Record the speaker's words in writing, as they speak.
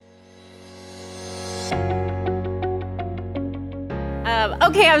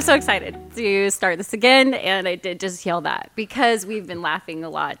Okay, I'm so excited to start this again, and I did just yell that because we've been laughing a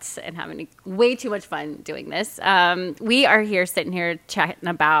lot and having way too much fun doing this. We are sitting here chatting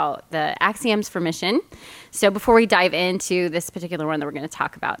about the axioms for mission. So before we dive into this particular one that we're going to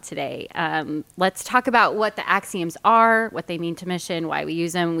talk about today, let's talk about what the axioms are, what they mean to mission, why we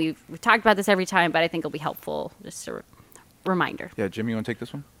use them. We've talked about this every time, but I think it'll be helpful, just a reminder. Yeah, Jim, you want to take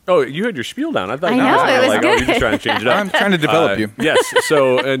this one? Oh, you had your spiel down. I thought I you know, were it was like, good. oh, you're just trying to change it up. I'm trying to develop you. Yes.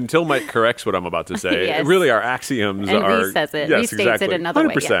 So until Mike corrects what I'm about to say, Yes. really our axioms And are. re-says it. Yes, Restates exactly. it another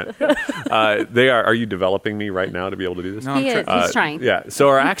way, 100%. They are. Are you developing me right now to be able to do this? No, He is. He's trying. Yeah. So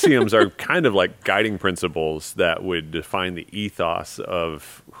our axioms are kind of like guiding principles that would define the ethos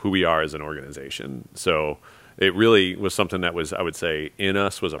of who we are as an organization. So it really was something that was, I would say, in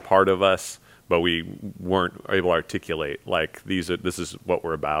us, was a part of us, but we weren't able to articulate like this is what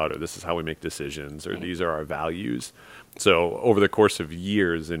we're about, or this is how we make decisions, or these are our values. So over the course of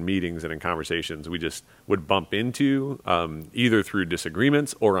years in meetings and in conversations, we just would bump into either through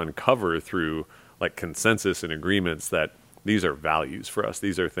disagreements or uncover through like consensus and agreements that these are values for us.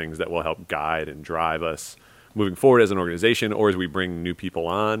 These are things that will help guide and drive us moving forward as an organization, or as we bring new people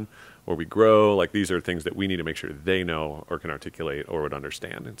on, or we grow. Like these are things that we need to make sure they know or can articulate or would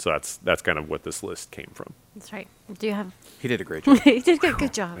understand. And so that's kind of what this list came from. That's right. Do you have... He did a great job. You did a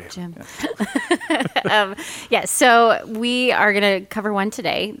good job, Jim. So we are going to cover one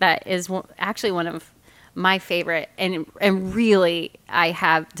today that is actually one of my favorite, and really I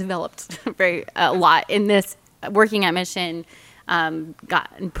have developed a lot in this, working at Mission,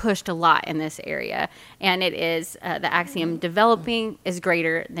 gotten pushed a lot in this area, and it is the axiom: developing is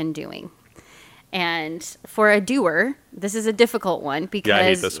greater than doing. And for a doer, this is a difficult one because... Yeah, I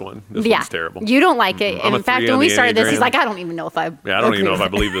hate this one. This one's terrible. You don't like it. I'm And in a fact, 3 when on we the started this, he's Enneagram. like, I don't even know if I Yeah, I don't even know if I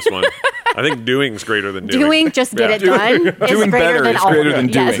believe this one. I think doing's greater than doing. Doing, just get it done, is Doing greater better than is all greater of it. than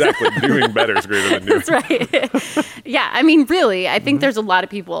doing. Yes. Exactly. Doing better is greater than doing. That's right. Yeah, I mean, really, I think there's a lot of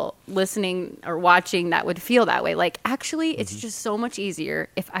people listening or watching that would feel that way. Like, actually, it's just so much easier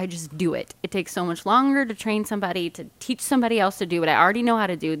if I just do it. It takes so much longer to train somebody, to teach somebody else to do what I already know how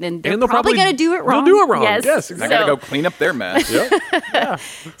to do. Then they're And they'll probably going to do it wrong. They'll do it wrong. Yes, Yes, I exactly. got to go clean up their mess.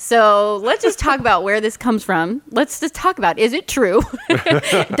 So let's just talk about where this comes from. Let's just talk about, is it true?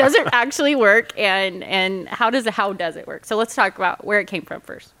 Does it actually work? And how does it work? So let's talk about where it came from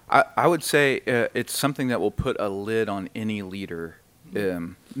first. I would say it's something that will put a lid on any leader,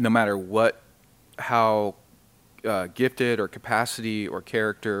 no matter how gifted or capacity or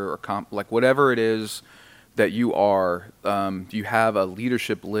character or like whatever it is that you are, you have a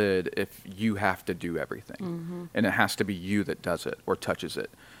leadership lid if you have to do everything. And it has to be you that does it or touches it.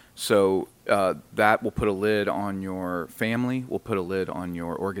 So that will put a lid on your family, will put a lid on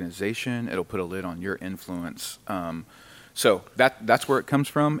your organization, it'll put a lid on your influence. So that's where it comes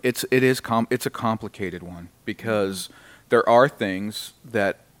from. It's a complicated one because there are things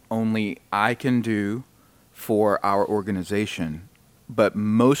that only I can do for our organization, but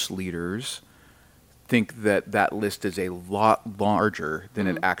most leaders think that list is a lot larger than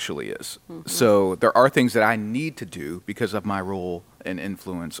it actually is. So there are things that I need to do because of my role and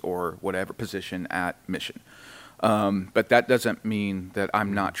influence or whatever position at Mission. But that doesn't mean that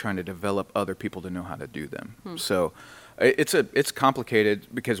I'm not trying to develop other people to know how to do them. So it's complicated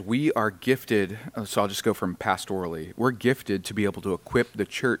because we are gifted. So I'll just go from pastorally. We're gifted to be able to equip the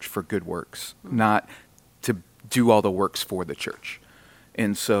church for good works, not to do all the works for the church.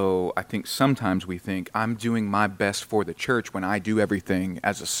 And so I think sometimes we think I'm doing my best for the church when I do everything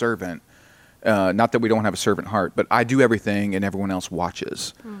as a servant. Not that we don't have a servant heart, but I do everything and everyone else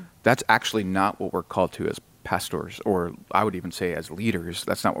watches. That's actually not what we're called to as pastors, or I would even say as leaders.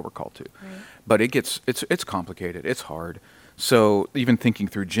 That's not what we're called to. Right. But it's complicated. It's hard. So even thinking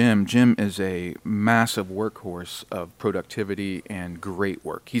through Jim is a massive workhorse of productivity and great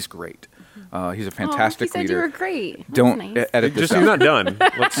work. He's great. He's a fantastic he said leader. You were great. That's Don't nice. edit this Just out. you're not done.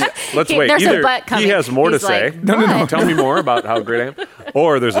 Let's wait. There's a Either but coming. he has more He's to say. like, No. "What?" Tell me more about how great I am.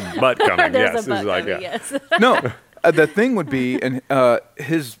 Or there's a but coming. There's yes. a but It's like, coming, yeah. yes. No, the thing would be, and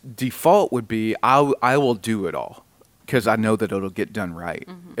his default would be, I will do it all because I know that it'll get done right.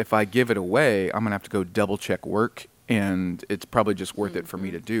 If I give it away, I'm gonna have to go double check work, and it's probably just worth it for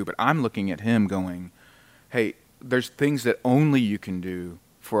me to do. But I'm looking at him going, hey, there's things that only you can do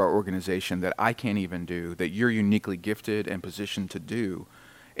for our organization that I can't even do, that you're uniquely gifted and positioned to do.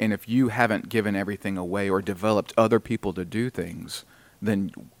 And if you haven't given everything away or developed other people to do things,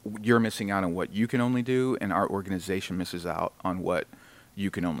 then you're missing out on what you can only do, and our organization misses out on what you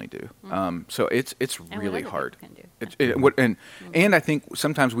can only do. So it's really hard. And I think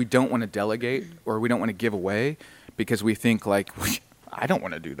sometimes we don't want to delegate or we don't want to give away because we think like, I don't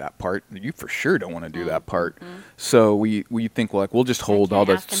want to do that part. You for sure don't want to do that part. So we think, well, like, we'll just hold all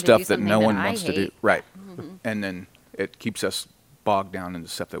the ask them to do stuff that something no that one I wants to do. hate. Right. And then it keeps us bogged down into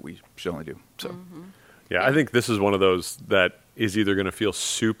stuff that we should only do. So Yeah, I think this is one of those that is either going to feel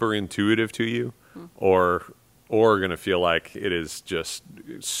super intuitive to you or going to feel like it is just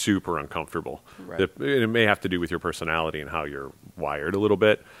super uncomfortable. Right. It may have to do with your personality and how you're wired a little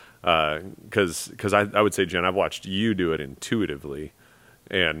bit. Because I would say, Jen, I've watched you do it intuitively,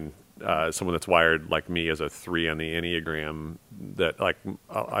 and someone that's wired like me as a 3 on the Enneagram, that like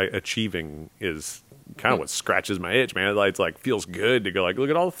achieving is kind of what scratches my itch, man. It's like feels good to go like, look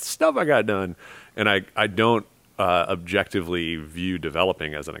at all the stuff I got done, and I don't objectively view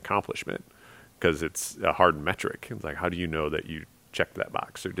developing as an accomplishment because it's a hard metric. It's like, how do you know that you checked that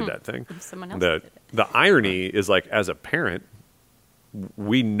box or did that thing? Someone else did it. The irony is, like, as a parent,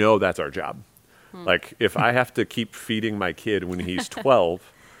 we know that's our job. Like, if I have to keep feeding my kid when he's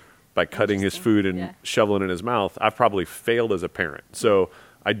 12 by cutting his food and shoveling it in his mouth, I've probably failed as a parent. So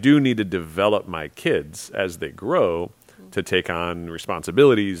I do need to develop my kids as they grow to take on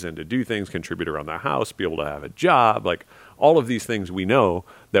responsibilities and to do things, contribute around the house, be able to have a job. Like, all of these things we know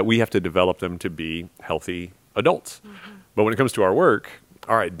that we have to develop them to be healthy adults. But when it comes to our work,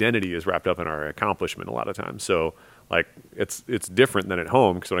 our identity is wrapped up in our accomplishment a lot of times. So, like, it's different than at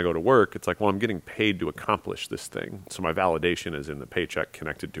home, because when I go to work, it's like, well, I'm getting paid to accomplish this thing. So my validation is in the paycheck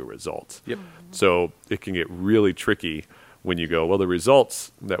connected to results. Yep. So it can get really tricky when you go, well, the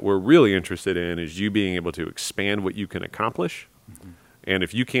results that we're really interested in is you being able to expand what you can accomplish. And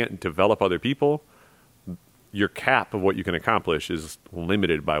if you can't develop other people, your cap of what you can accomplish is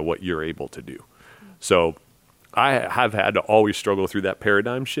limited by what you're able to do. So I have had to always struggle through that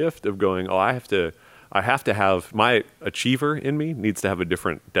paradigm shift of going, oh, I have to have my achiever in me needs to have a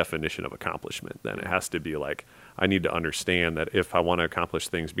different definition of accomplishment. Then it has to be like, I need to understand that if I want to accomplish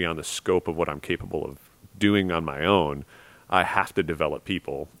things beyond the scope of what I'm capable of doing on my own, I have to develop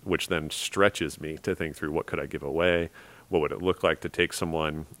people, which then stretches me to think through, what could I give away? What would it look like to take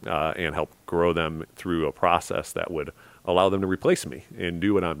someone and help grow them through a process that would allow them to replace me and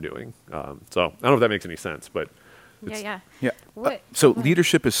do what I'm doing? So I don't know if that makes any sense, but Yeah. So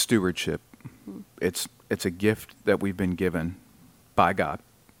leadership is stewardship. It's a gift that we've been given by God,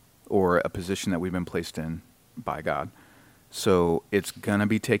 or a position that we've been placed in by God. So it's gonna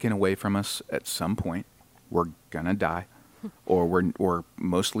be taken away from us at some point. We're gonna die, or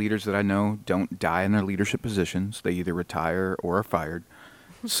most leaders that I know don't die in their leadership positions. They either retire or are fired.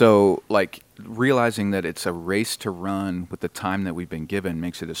 So, like, realizing that it's a race to run with the time that we've been given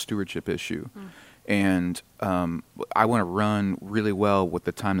makes it a stewardship issue. And I want to run really well with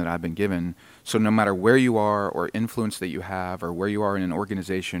the time that I've been given. So no matter where you are, or influence that you have, or where you are in an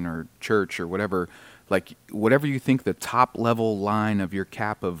organization or church or whatever, like, whatever you think the top level line of your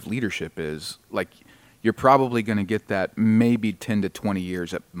cap of leadership is, like, you're probably going to get that maybe 10 to 20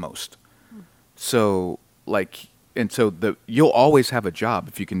 years at most. So, like, and so you'll always have a job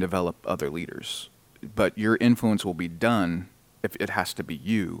if you can develop other leaders, but your influence will be done if it has to be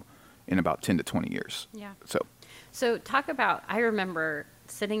you in about 10 to 20 years. Yeah. So talk about, I remember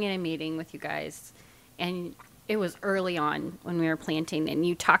sitting in a meeting with you guys, and it was early on when we were planting, and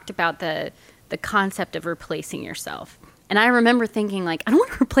you talked about the concept of replacing yourself. And I remember thinking, like, I don't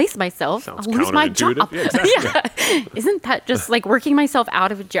want to replace myself. Sounds I'll lose my job. counterintuitive. Yeah, exactly. Yeah. Isn't that just like working myself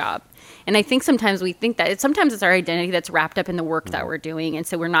out of a job? And I think sometimes we think that sometimes it's our identity that's wrapped up in the work that we're doing. And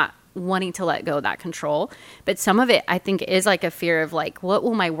so we're not wanting to let go of that control. But some of it, I think, is like a fear of, like, what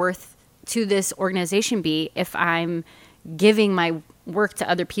will my worth to this organization be if I'm giving my work to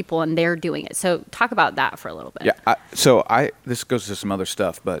other people and they're doing it? So talk about that for a little bit. Yeah. This goes to some other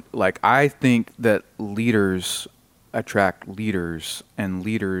stuff, but, like, I think that leaders attract leaders, and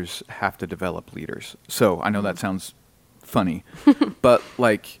leaders have to develop leaders. So I know that sounds funny, but,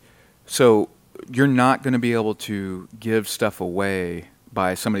 like, so you're not going to be able to give stuff away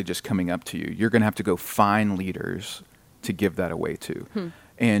by somebody just coming up to you. You're going to have to go find leaders to give that away to.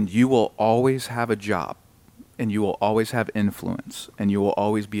 And you will always have a job, and you will always have influence, and you will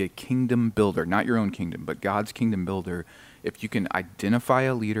always be a kingdom builder, not your own kingdom, but God's kingdom builder. If you can identify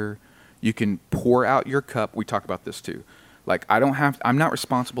a leader, you can pour out your cup. We talk about this too. Like, I'm not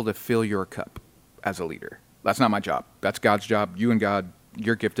responsible to fill your cup as a leader. That's not my job. That's God's job. You and God,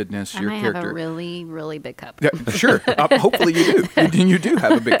 your giftedness, your character. I have a really, really big cup. Yeah, sure. Hopefully you do. You do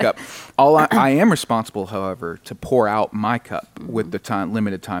have a big cup. I am responsible, however, to pour out my cup with the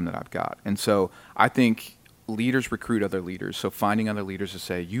limited time that I've got. And so I think leaders recruit other leaders. So finding other leaders to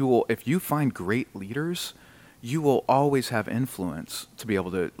say, if you find great leaders, you will always have influence to be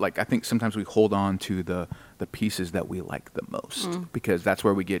able to, like, I think sometimes we hold on to the pieces that we like the most because that's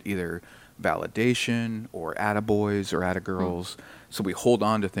where we get either validation or attaboys or attagirls. So we hold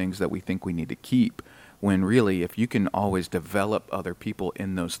on to things that we think we need to keep, when really, if you can always develop other people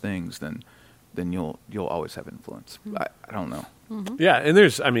in those things, then you'll always have influence. I don't know. Yeah, and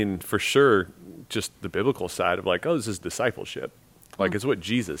there's, I mean, for sure, just the biblical side of like, oh, this is discipleship. Like, it's what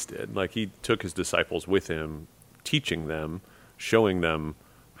Jesus did. Like, he took his disciples with him, teaching them, showing them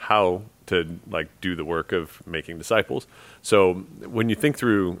how to, like, do the work of making disciples. So when you think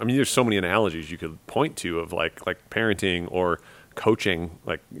through, I mean, there's so many analogies you could point to of, like parenting or coaching.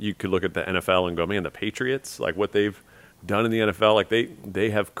 Like, you could look at the NFL and go, man, the Patriots, like, what they've done in the NFL, like, they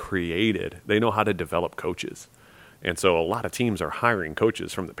have created, they know how to develop coaches. And so a lot of teams are hiring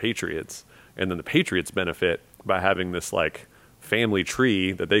coaches from the Patriots, and then the Patriots benefit by having this, like, family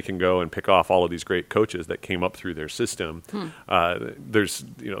tree that they can go and pick off all of these great coaches that came up through their system. There's,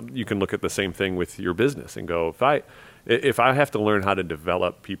 you can look at the same thing with your business and go, if I have to learn how to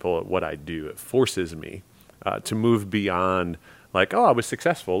develop people at what I do, it forces me to move beyond, like, oh, I was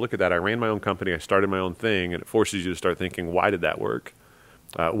successful. Look at that. I ran my own company. I started my own thing. And it forces you to start thinking, why did that work?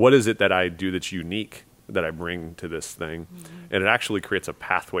 What is it that I do that's unique that I bring to this thing? And it actually creates a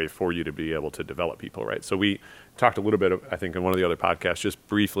pathway for you to be able to develop people, right? So we talked a little bit, I think, in one of the other podcasts, just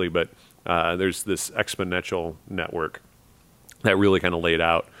briefly, but there's this exponential network that really kind of laid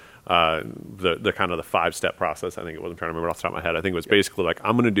out the kind of the 5-step process. I think it was, I'm trying to remember off the top of my head. I think it was basically like,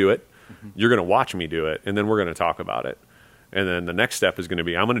 I'm going to do it. You're going to watch me do it. And then we're going to talk about it. And then the next step is going to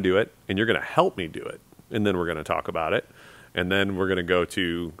be, I'm going to do it and you're going to help me do it. And then we're going to talk about it. And then we're going to go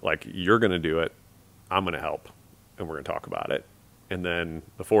to, like, you're going to do it. I'm going to help, and we're going to talk about it. And then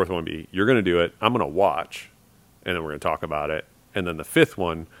the fourth one would be, you're going to do it, I'm going to watch, and then we're going to talk about it. And then the fifth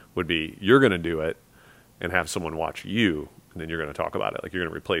one would be, you're going to do it and have someone watch you, and then you're going to talk about it. Like, you're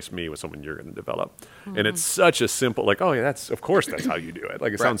going to replace me with someone you're going to develop. And it's such a simple, like, oh, yeah, of course that's how you do it.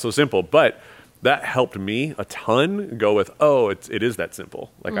 Like, it sounds so simple. But that helped me a ton go with, oh, it is that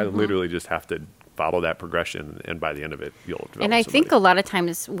simple. Like, I literally just have to follow that progression, and by the end of it, you'll develop And I somebody. think a lot of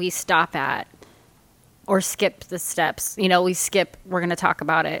times we stop at or skip the steps. We skip, we're going to talk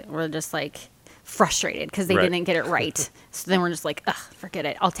about it. We're just like frustrated because they didn't get it right. So then we're just like, ugh, forget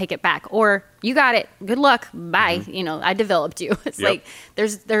it. I'll take it back. Or you got it. Good luck. Bye. I developed you. It's like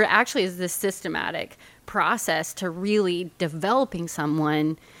there actually is this systematic process to really developing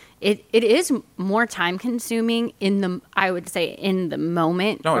someone. It is more time consuming I would say in the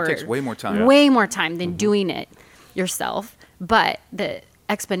moment. No, it takes way more time. Way more time than doing it yourself. But the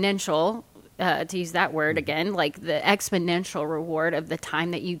exponential, to use that word again, like the exponential reward of the time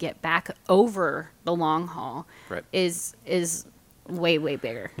that you get back over the long haul is way, way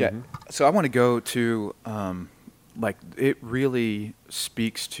bigger. Yeah. So I want to go to, like, it really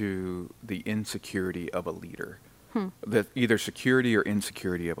speaks to the insecurity of a leader, either security or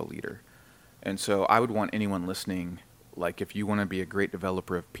insecurity of a leader. And so I would want anyone listening, like, if you want to be a great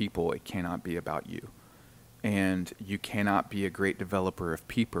developer of people, it cannot be about you. And you cannot be a great developer of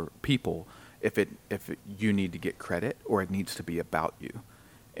people if you need to get credit, or it needs to be about you.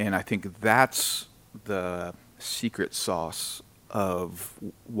 And I think that's the secret sauce of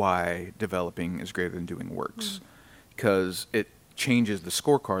why developing is greater than doing works, because it changes the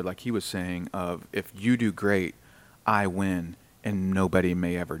scorecard, like he was saying, of if you do great, I win, and nobody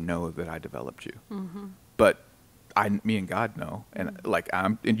may ever know that I developed you. But me and God know, and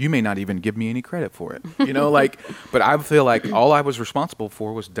and you may not even give me any credit for it, but I feel like all I was responsible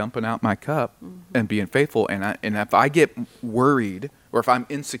for was dumping out my cup and being faithful. And if I get worried, or if I'm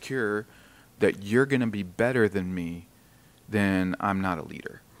insecure that you're going to be better than me, then I'm not a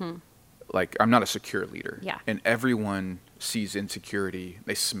leader. Like, I'm not a secure leader. Yeah. And everyone sees insecurity.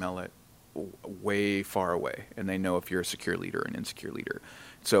 They smell it way far away, and they know if you're a secure leader or an insecure leader.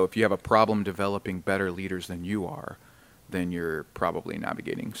 So if you have a problem developing better leaders than you are, then you're probably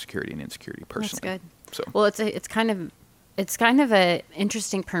navigating security and insecurity personally. That's good. So, well, it's kind of a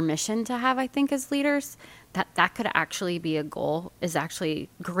interesting permission to have, I think, as leaders. That could actually be a goal is actually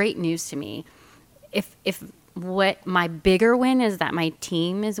great news to me. If what my bigger win is that my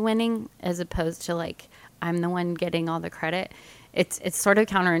team is winning, as opposed to, like, I'm the one getting all the credit. It's sort of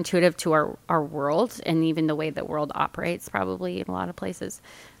counterintuitive to our world, and even the way the world operates probably in a lot of places.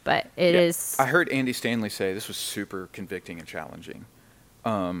 But it is. I heard Andy Stanley say, this was super convicting and challenging.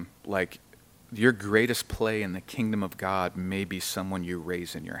 Like, your greatest play in the kingdom of God may be someone you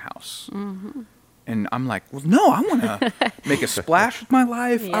raise in your house. And I'm like, well, no, I want to make a splash with my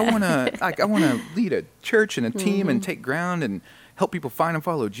life. Yeah. I want to lead a church and a team and take ground and help people find and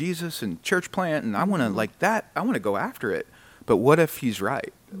follow Jesus and church plant, and I want to like that. I want to go after it. But what if he's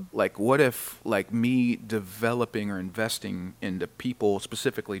right? Like, what if like me developing or investing into people,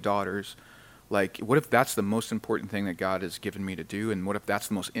 specifically daughters, like what if that's the most important thing that God has given me to do, and what if that's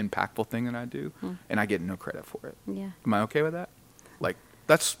the most impactful thing that I do, and I get no credit for it? Yeah. Am I okay with that? Like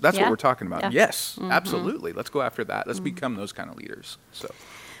that's Yeah. what we're talking about. Yeah. Yes, absolutely. Let's go after that. Let's become those kind of leaders.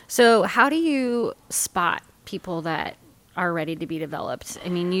 So how do you spot people that are ready to be developed? I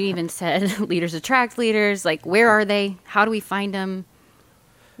mean, you even said leaders attract leaders. Like, where are they? How do we find them?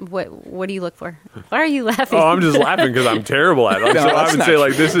 What do you look for? Why are you laughing? Oh, I'm just laughing because I'm terrible at it. No, So I that's would not say true.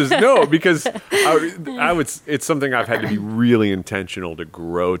 like this is no because I would. It's something I've had to be really intentional to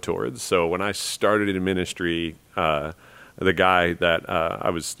grow towards. So when I started in ministry, the guy that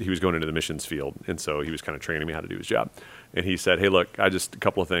he was going into the missions field, and so he was kind of training me how to do his job. And he said, "Hey, look, a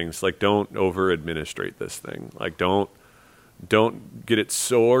couple of things. Like, don't over administrate this thing. Like, don't get it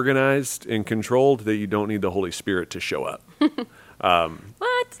so organized and controlled that you don't need the Holy Spirit to show up."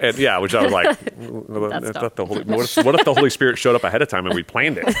 What? And yeah, which I was like, That's I tough. thought what if the Holy Spirit showed up ahead of time and we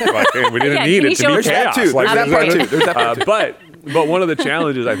planned it? Like, and we didn't Yeah, need can it you to show be us that chaos. too? Like, There's that part too. There's that part too. but one of the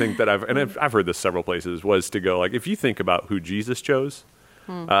challenges I think that I've heard this several places was to go like, if you think about who Jesus chose,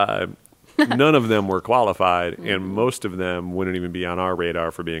 none of them were qualified, and most of them wouldn't even be on our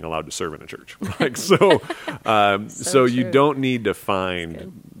radar for being allowed to serve in a church. Like so you true. don't need to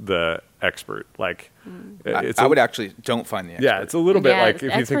find the expert. Like it's I would actually don't find the expert. yeah, it's a little bit Yeah, like if you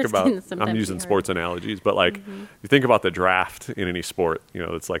think experts about, can sometimes I'm be using hard. sports analogies, but like you think about the draft in any sport,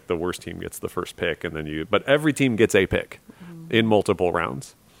 it's like the worst team gets the first pick, and then but every team gets a pick in multiple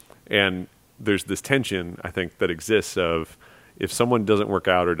rounds. And there's this tension, I think, that exists of if someone doesn't work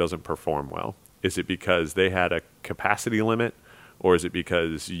out or doesn't perform well, is it because they had a capacity limit, or is it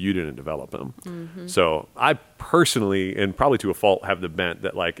because you didn't develop them? So I personally, and probably to a fault, have the bent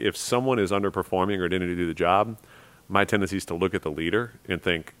that like if someone is underperforming or didn't do the job, my tendency is to look at the leader and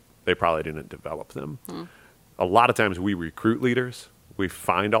think they probably didn't develop them. A lot of times we recruit leaders. We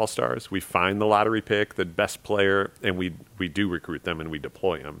find all-stars. We find the lottery pick, the best player, and we do recruit them and we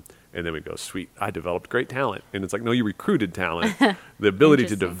deploy them. And then we go, sweet, I developed great talent. And it's like, no, you recruited talent. The ability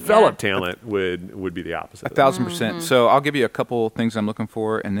to Interesting. develop Yeah. talent would be the opposite. 1,000%. So I'll give you a couple things I'm looking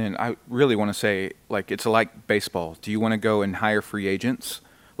for, and then I really want to say, like, it's like baseball. Do you want to go and hire free agents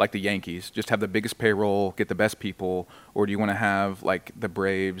like the Yankees, just have the biggest payroll, get the best people, or do you want to have like the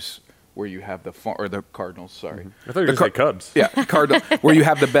Braves, where you have or the Cardinals? Sorry, I thought you were The going to say Cubs. Yeah, Cardinal, where you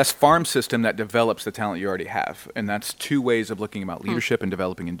have the best farm system that develops the talent you already have. And that's two ways of looking about leadership and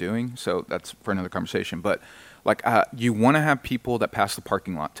developing and doing. So that's for another conversation. But like you want to have people that pass the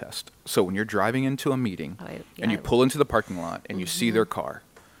parking lot test. So when you're driving into a meeting and you pull into the parking lot and you see their car,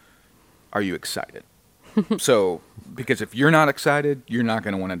 are you excited? So, because if you're not excited, you're not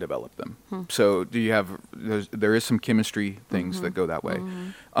going to want to develop them. So, do you have? There is some chemistry things that go that way.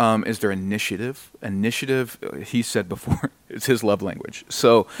 Is there initiative? Initiative, he said before, it's his love language.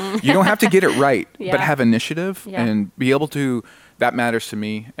 So, you don't have to get it right, Yeah. but have initiative Yeah. and be able to. That matters to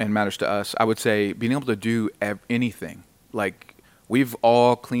me and matters to us. I would say being able to do anything. Like we've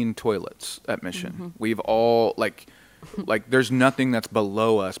all cleaned toilets at Mission. We've all like there's nothing that's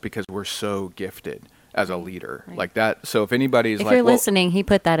below us because we're so gifted as a leader like that. So if anybody's If like, you're well, listening, he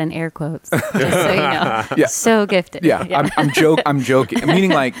put that in air quotes, just so you know. Yeah. So gifted. yeah, I'm joking.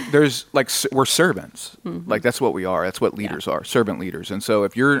 Meaning like there's like we're servants. Like that's what we are. That's what leaders are, servant leaders. And so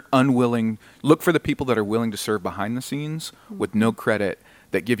if you're unwilling, look for the people that are willing to serve behind the scenes with no credit,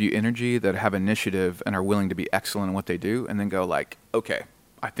 that give you energy, that have initiative and are willing to be excellent in what they do, and then go like, okay,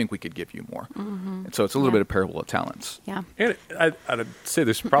 I think we could give you more. And so it's a little bit of parable of talents. Yeah. And I'd say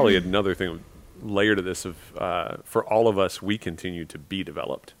there's probably another thing, layer to this of for all of us, we continue to be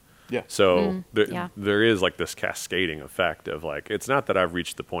developed. Yeah. So Yeah. there is like this cascading effect of like, it's not that I've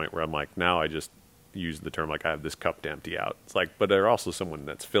reached the point where I'm like, now I just use the term like I have this cup to empty out. It's like, but there's also someone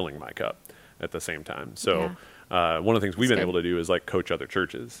that's filling my cup at the same time. So one of the things we've been able to do is like coach other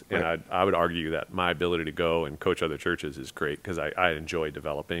churches. And Right. I would argue that my ability to go and coach other churches is great because I enjoy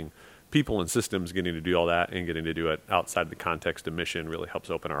developing people and systems. Getting to do all that and getting to do it outside the context of mission really helps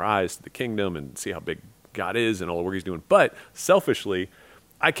open our eyes to the kingdom and see how big God is and all the work he's doing. But selfishly,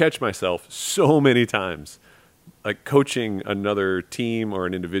 I catch myself so many times like coaching another team or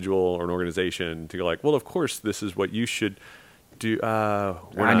an individual or an organization to go like, well, of course, this is what you should do.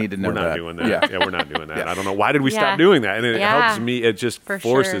 I need to know We're not that. doing that. Yeah. Yeah, we're not doing that. Yeah. I don't know. Why did we Yeah. stop doing that? And it Yeah. helps me. It just For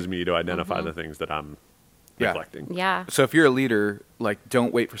forces sure. me to identify the things that I'm Yeah. neglecting. Yeah. So if you're a leader, like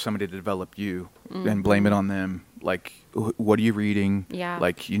don't wait for somebody to develop you and blame it on them. Like, what are you reading? Yeah.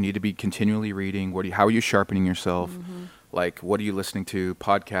 Like, you need to be continually reading. How are you sharpening yourself? Like, what are you listening to?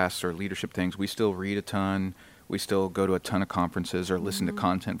 Podcasts or leadership things. We still read a ton. We still go to a ton of conferences or listen to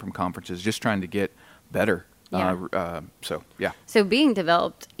content from conferences, just trying to get better. Yeah. So, yeah. So being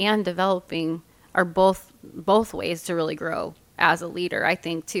developed and developing are both ways to really grow as a leader, I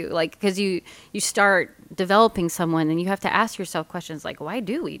think, too. Like, because you start developing someone and you have to ask yourself questions like, why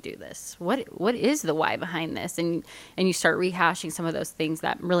do we do this? What is the why behind this? And you start rehashing some of those things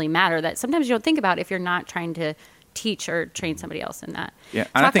that really matter that sometimes you don't think about if you're not trying to teach or train somebody else in that. Yeah,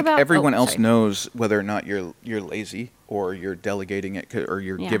 and I think everyone else sorry. knows whether or not you're lazy or you're delegating it or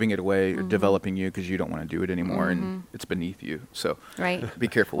you're giving it away or developing you because you don't want to do it anymore and it's beneath you. So Right. be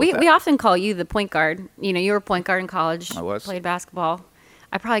careful with that. We often call you the point guard. You know, you were a point guard in college. I was. Played basketball.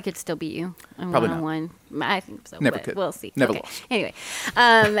 I probably could still beat you in Probably not. one-on-one. I think so. Never but could. We'll see. Never Okay. lost. Anyway,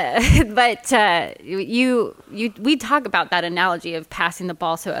 but we talk about that analogy of passing the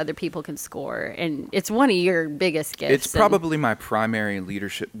ball so other people can score, and it's one of your biggest gifts. It's probably my primary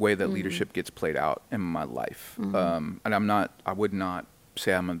leadership way that leadership gets played out in my life. And I would not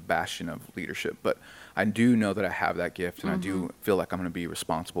say I'm a bastion of leadership, but I do know that I have that gift, and I do feel like I'm going to be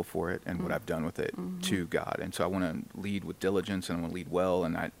responsible for it and what I've done with it to God. And so I want to lead with diligence and I want to lead well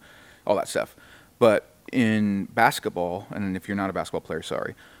and all that stuff. But in basketball, and if you're not a basketball player,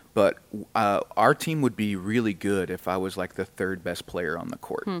 sorry, but our team would be really good if I was like the third best player on the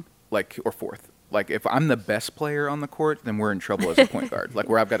court, like, or fourth. Like, if I'm the best player on the court, then we're in trouble as a point guard. Like,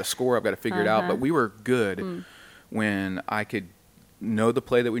 where I've got to score, I've got to figure it out. But we were good when I could know the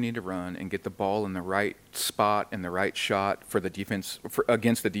play that we need to run and get the ball in the right spot and the right shot for the defense,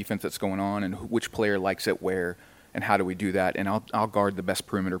 against the defense that's going on, and which player likes it where, and how do we do that? And I'll guard the best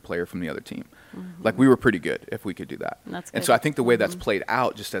perimeter player from the other team. Like, we were pretty good if we could do that. That's and good. so I think the way that's played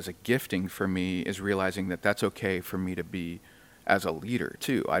out just as a gifting for me is realizing that that's okay for me to be as a leader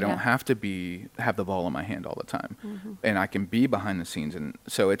too. I don't have to have the ball in my hand all the time, and I can be behind the scenes. And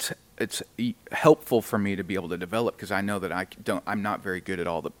so it's helpful for me to be able to develop, because I know that I'm not very good at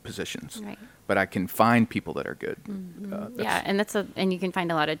all the positions, Right. but I can find people that are good. Yeah, and you can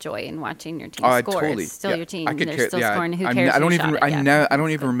find a lot of joy in watching your team Oh, I score. totally. It's still your team. I could They're still scoring. Who I cares? don't who even. shot it? I don't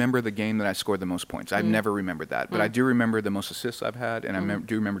even remember the game that I scored the most points. I've never remembered that, but I do remember the most assists I've had, and I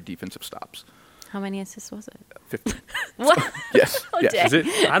do remember defensive stops. How many assists was it? 50. What? Yes. Oh, yes. dang. Is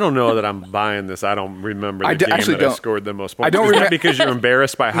it? I don't know that I'm buying this. I don't remember the I game actually that I don't. scored the most points. I don't Is that remember- because you're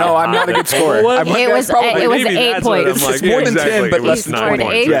embarrassed by how No, I'm high not a good that total scorer. was? I'm- It was probably- 8 Maybe that's what points. I'm like, It's more than 10, but exactly. less It's than 9 scored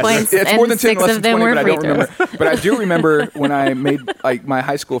points. 8 Yes, points, it's more than and 10, 6 less of than them 20, were but I free don't remember. throws. But I do remember when I made, like, my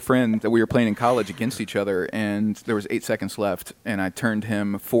high school friend that we were playing in college against each other, and there was 8 seconds left, and I turned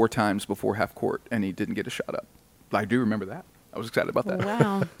him 4 times before half court, and he didn't get a shot up. I do remember that. I was excited about that.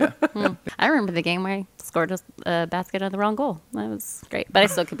 Wow. I remember the game where I scored a basket on the wrong goal. That was great, but I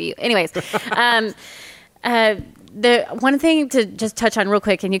still could beat you. Anyways, the one thing to just touch on real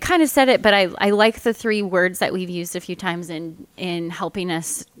quick, and you kind of said it, but I like the 3 words that we've used a few times in helping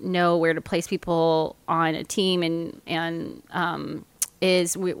us know where to place people on a team, and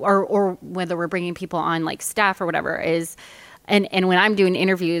or whether we're bringing people on like staff or whatever is. And when I'm doing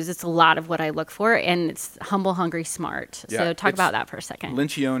interviews, it's a lot of what I look for, and it's humble, hungry, smart. Yeah, So talk it's about that for a second.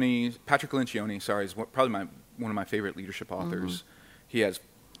 Patrick Lencioni, is probably one of my favorite leadership authors. He has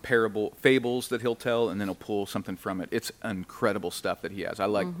fables that he'll tell, and then he'll pull something from it. It's incredible stuff that he has. I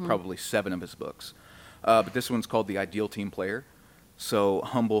like probably 7 of his books. But this one's called The Ideal Team Player. So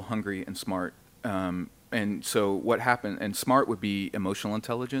humble, hungry, and smart. And so what happened, and smart would be emotional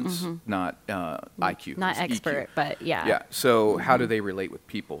intelligence, not IQ. Not It's expert, EQ. but yeah. Yeah. So how do they relate with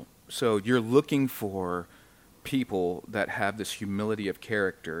people? So you're looking for people that have this humility of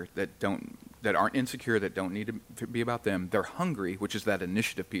character, that aren't insecure, that don't need to be about them. They're hungry, which is that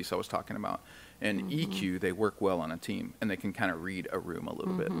initiative piece I was talking about. And EQ, they work well on a team, and they can kind of read a room a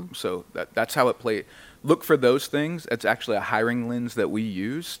little bit. So that's how it plays. Look for those things. It's actually a hiring lens that we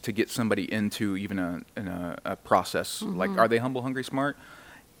use to get somebody into even a process. Like, are they humble, hungry, smart?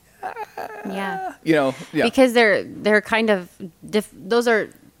 Yeah. Yeah. Because they're kind of those are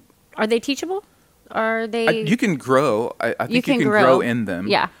they teachable? Are they You can grow. I think you can grow in them.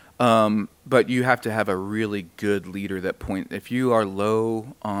 Yeah. But you have to have a really good leader if you are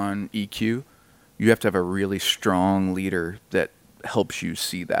low on EQ, you have to have a really strong leader that helps you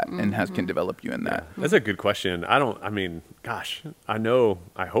see that and can develop you in that. That's a good question. I hope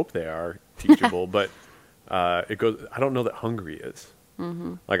they are teachable, but I don't know that hungry is.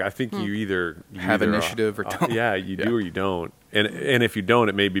 Like, I think you either Have initiative or don't. Yeah, you do or you don't. And if you don't,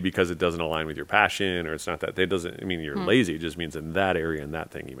 it may be because it doesn't align with your passion, or it's not that. It doesn't mean you're lazy. It just means in that area, in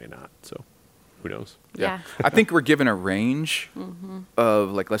that thing, you may not. So who knows? Yeah. I think we're given a range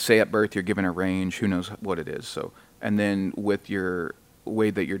of, like, let's say at birth you're given a range, who knows what it is. So, and then with your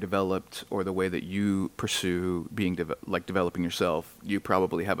way that you're developed or the way that you pursue being developing yourself, you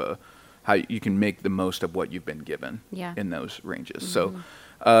probably have how you can make the most of what you've been given in those ranges. So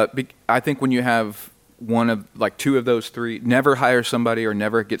I think when you have two of those three, never hire somebody or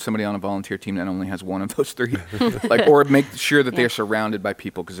never get somebody on a volunteer team that only has one of those three, or make sure that they're surrounded by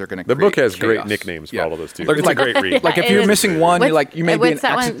people because they're going to. The book has chaos. Great nicknames for all of those too. Like, It's a great read. Like if you're missing one, you may be an what's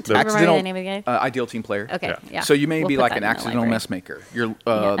that one? Remember accidental the name again? ideal team player. Okay, yeah. So you may We'll be put like that an in the accidental library. mess maker. You're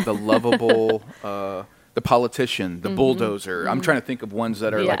the lovable. The politician, the bulldozer. I'm trying to think of ones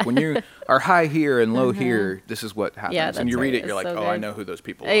that are like when you are high here and low here, this is what happens. Yeah, and you that's read right. it, you're It's like, so oh, I good. know who those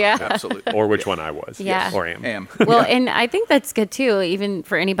people are. Yeah. Absolutely. Or which one I was. Yeah. Yes. Or am. Well, and I think that's good too, even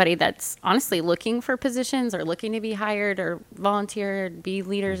for anybody that's honestly looking for positions or looking to be hired or volunteer, be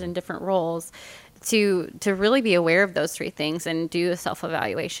leaders in different roles, to really be aware of those three things and do a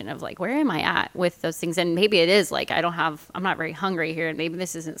self-evaluation of like, where am I at with those things? And maybe it is like, I'm not very hungry here, and maybe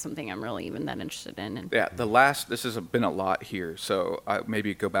this isn't something I'm really even that interested in. And Yeah, this has been a lot here, so I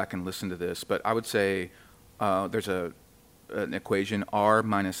maybe go back and listen to this. But I would say there's an equation: R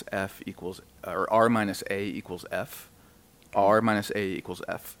minus A equals F. R minus A equals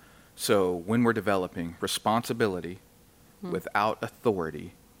F. So when we're developing, responsibility without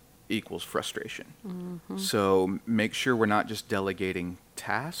authority equals frustration. So make sure we're not just delegating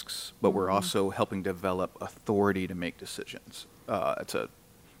tasks, but we're also helping develop authority to make decisions. That's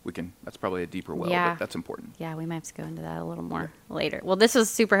probably a deeper well, Yeah. but that's important. yeah, we might have to go into that a little more later. Well, this was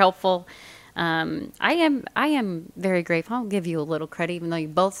super helpful. I am very grateful. I'll give you a little credit, even though you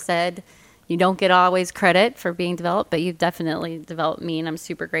both said you don't get always credit for being developed, but you've definitely developed me, and I'm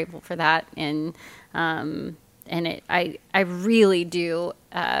super grateful for that. And I really do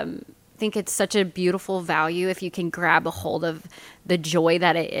think it's such a beautiful value if you can grab a hold of the joy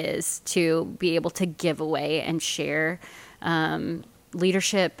that it is to be able to give away and share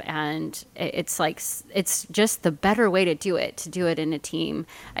leadership. And it's just the better way to do it in a team.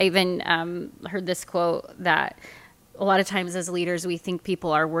 I even heard this quote that a lot of times as leaders, we think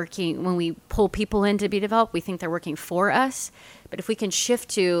people are working, when we pull people in to be developed, we think they're working for us. But if we can shift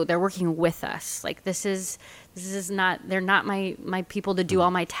to they're working with us, like this is not, they're not my people to do all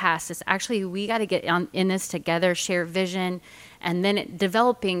my tasks. It's actually, we got to get in this together, share vision, and then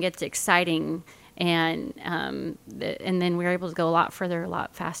developing gets exciting. And then we're able to go a lot further, a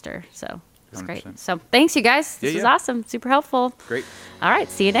lot faster. So it's great. 100%. So thanks, you guys. This is Yeah. awesome. Super helpful. Great. All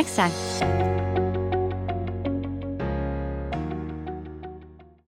right. See you next time.